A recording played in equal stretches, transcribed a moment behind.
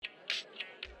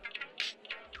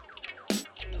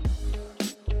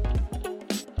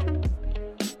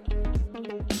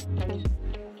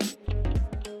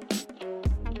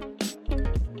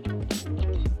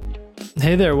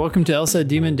Hey there, welcome to LSAT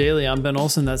Demon Daily. I'm Ben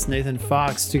Olson, that's Nathan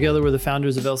Fox. Together we're the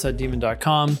founders of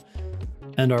LSATdemon.com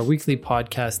and our weekly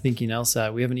podcast, Thinking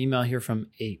LSAT. We have an email here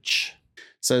from H.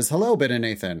 Says, hello, Ben and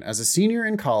Nathan. As a senior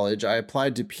in college, I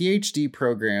applied to PhD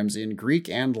programs in Greek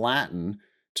and Latin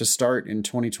to start in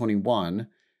 2021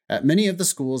 at many of the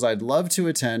schools I'd love to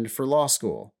attend for law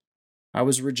school. I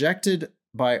was rejected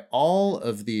by all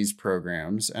of these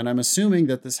programs, and I'm assuming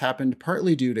that this happened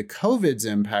partly due to COVID's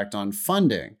impact on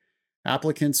funding.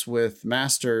 Applicants with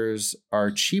masters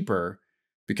are cheaper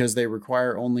because they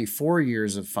require only 4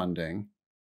 years of funding,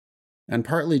 and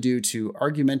partly due to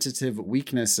argumentative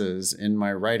weaknesses in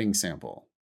my writing sample.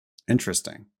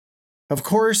 Interesting. Of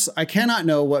course, I cannot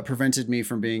know what prevented me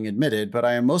from being admitted, but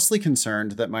I am mostly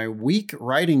concerned that my weak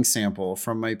writing sample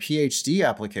from my PhD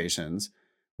applications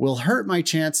will hurt my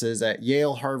chances at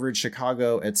Yale, Harvard,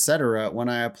 Chicago, etc. when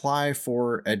I apply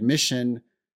for admission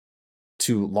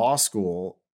to law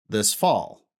school this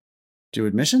fall. Do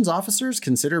admissions officers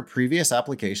consider previous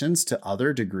applications to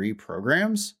other degree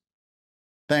programs?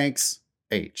 Thanks,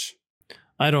 H.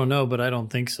 I don't know, but I don't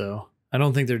think so. I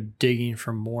don't think they're digging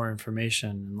for more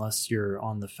information unless you're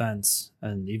on the fence.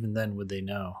 And even then, would they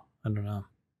know? I don't know.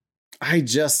 I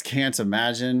just can't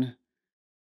imagine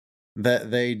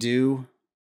that they do.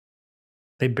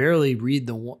 They barely read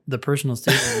the personal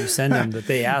statement you send them that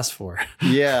they asked for.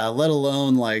 Yeah, let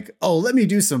alone like, oh, let me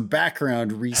do some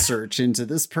background research into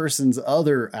this person's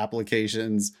other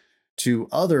applications to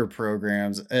other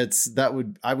programs.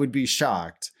 I would be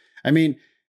shocked. I mean,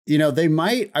 they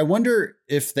might, I wonder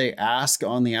if they ask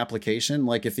on the application,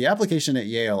 like if the application at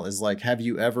Yale is like, have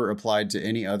you ever applied to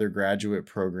any other graduate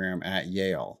program at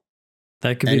Yale?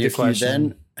 That could be the question. And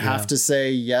if you then have to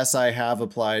say, yes, I have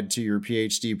applied to your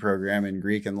PhD program in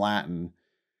Greek and Latin,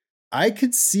 I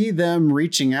could see them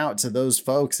reaching out to those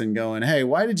folks and going, hey,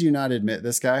 why did you not admit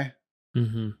this guy?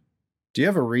 Mm-hmm. Do you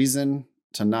have a reason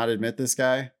to not admit this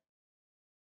guy?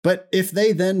 But if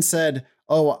they then said,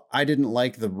 oh, I didn't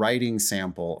like the writing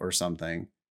sample or something,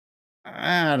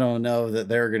 I don't know that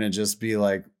they're going to just be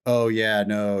like, oh, yeah,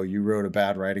 no, you wrote a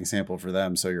bad writing sample for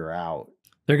them, so you're out.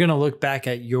 They're going to look back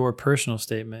at your personal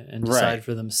statement and decide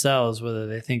for themselves whether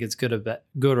they think it's good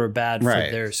or bad for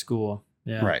their school.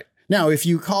 Yeah. Right. Now, if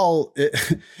you call that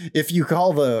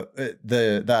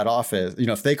office,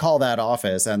 if they call that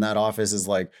office and that office is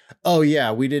like, oh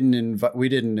yeah, we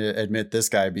didn't admit this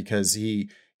guy because he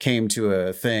came to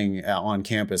a thing on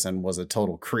campus and was a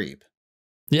total creep.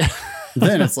 Yeah.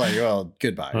 Then it's like, well,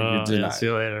 goodbye. You're denied. See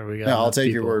you later. I'll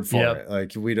take your word for it.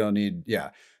 Like, we don't need.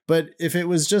 Yeah. But if it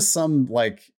was just some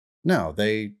no,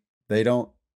 they don't.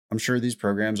 I'm sure these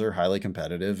programs are highly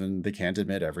competitive and they can't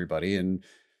admit everybody and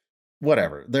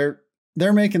whatever.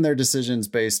 They're making their decisions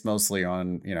based mostly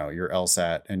on, your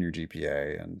LSAT and your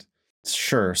GPA. And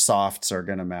sure, softs are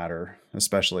going to matter,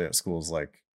 especially at schools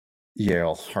like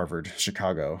Yale, Harvard,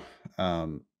 Chicago.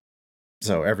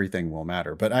 So everything will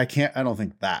matter. But I don't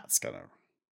think that's going to.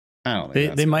 I don't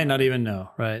think they might not even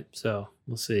know. Right. So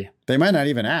we'll see. They might not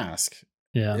even ask.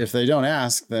 Yeah. If they don't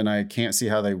ask, then I can't see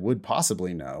how they would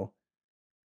possibly know.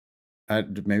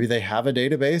 Maybe they have a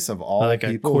database of all like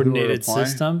people a coordinated who apply.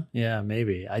 system. Yeah,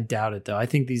 maybe. I doubt it though. I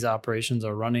think these operations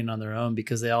are running on their own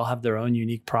because they all have their own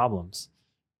unique problems.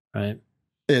 Right.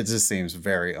 It just seems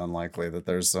very unlikely that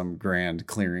there's some grand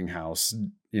clearinghouse,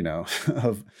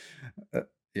 of.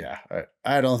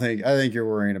 I don't think. I think you're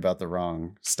worrying about the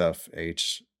wrong stuff.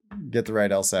 H. Get the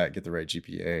right LSAT. Get the right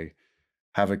GPA.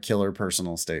 Have a killer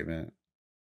personal statement.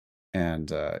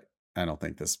 And I don't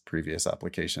think this previous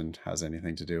application has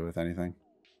anything to do with anything.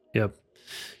 Yep.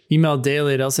 Email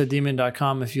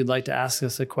daily@lsatdemon.com if you'd like to ask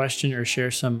us a question or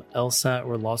share some LSAT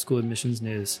or law school admissions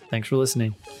news. Thanks for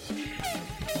listening.